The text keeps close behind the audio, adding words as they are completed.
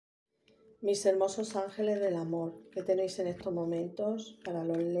Mis hermosos ángeles del amor, ¿qué tenéis en estos momentos para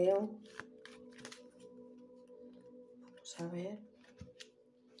los Leo? Vamos a ver.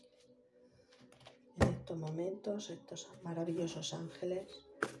 En estos momentos, estos maravillosos ángeles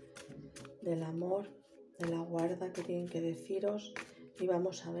del amor, de la guarda, que tienen que deciros, y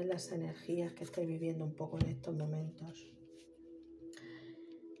vamos a ver las energías que estáis viviendo un poco en estos momentos.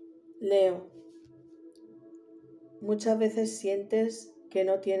 Leo, muchas veces sientes que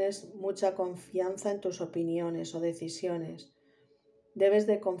no tienes mucha confianza en tus opiniones o decisiones. Debes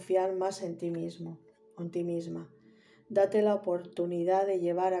de confiar más en ti mismo o en ti misma. Date la oportunidad de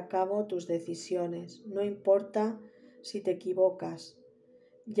llevar a cabo tus decisiones, no importa si te equivocas,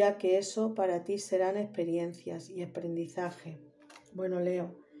 ya que eso para ti serán experiencias y aprendizaje. Bueno,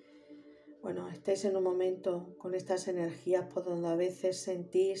 Leo, estáis en un momento con estas energías por donde a veces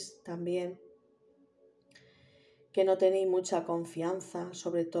sentís también que no tenéis mucha confianza,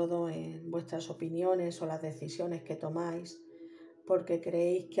 sobre todo en vuestras opiniones o las decisiones que tomáis, porque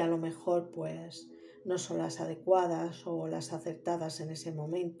creéis que a lo mejor pues no son las adecuadas o las acertadas en ese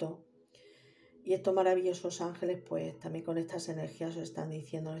momento. Y estos maravillosos ángeles pues también con estas energías os están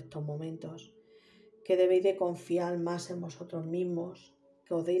diciendo en estos momentos que debéis de confiar más en vosotros mismos,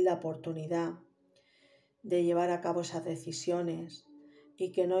 que os deis la oportunidad de llevar a cabo esas decisiones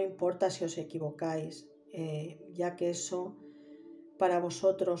y que no importa si os equivocáis, ya que eso para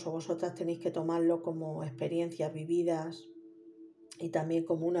vosotros o vosotras tenéis que tomarlo como experiencias vividas y también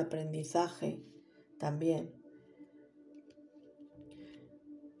como un aprendizaje también.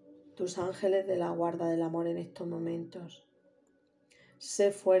 Tus ángeles de la guarda del amor en estos momentos.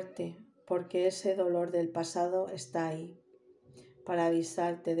 Sé fuerte, porque ese dolor del pasado está ahí, para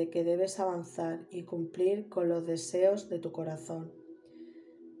avisarte de que debes avanzar y cumplir con los deseos de tu corazón.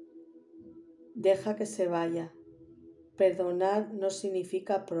 Deja que se vaya. Perdonar no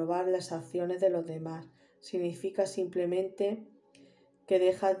significa aprobar las acciones de los demás, significa simplemente que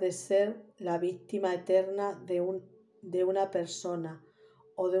dejas de ser la víctima eterna de una persona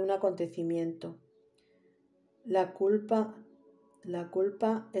o de un acontecimiento. La culpa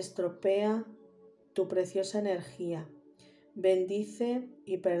estropea tu preciosa energía. Bendice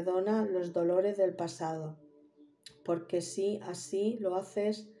y perdona los dolores del pasado, porque si así lo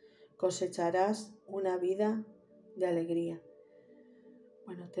haces, cosecharás una vida de alegría.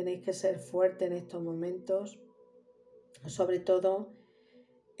 Bueno, tenéis que ser fuertes en estos momentos, sobre todo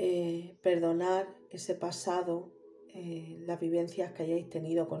perdonar ese pasado, las vivencias que hayáis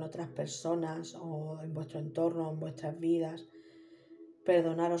tenido con otras personas o en vuestro entorno, en vuestras vidas.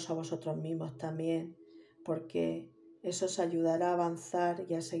 Perdonaros a vosotros mismos también, porque eso os ayudará a avanzar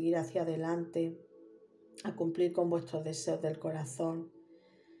y a seguir hacia adelante, a cumplir con vuestros deseos del corazón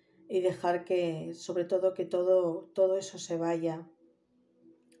y dejar que, sobre todo, que todo eso se vaya.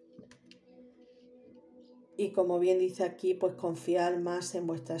 Y como bien dice aquí, pues confiar más en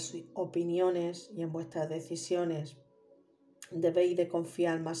vuestras opiniones y en vuestras decisiones. Debéis de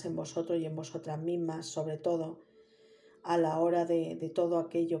confiar más en vosotros y en vosotras mismas, sobre todo a la hora de todo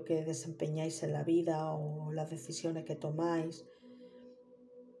aquello que desempeñáis en la vida o las decisiones que tomáis.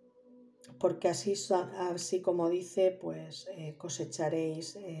 Porque así como dice, pues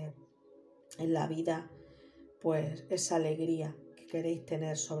cosecharéis en la vida pues esa alegría que queréis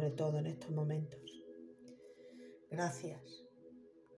tener sobre todo en estos momentos. Gracias.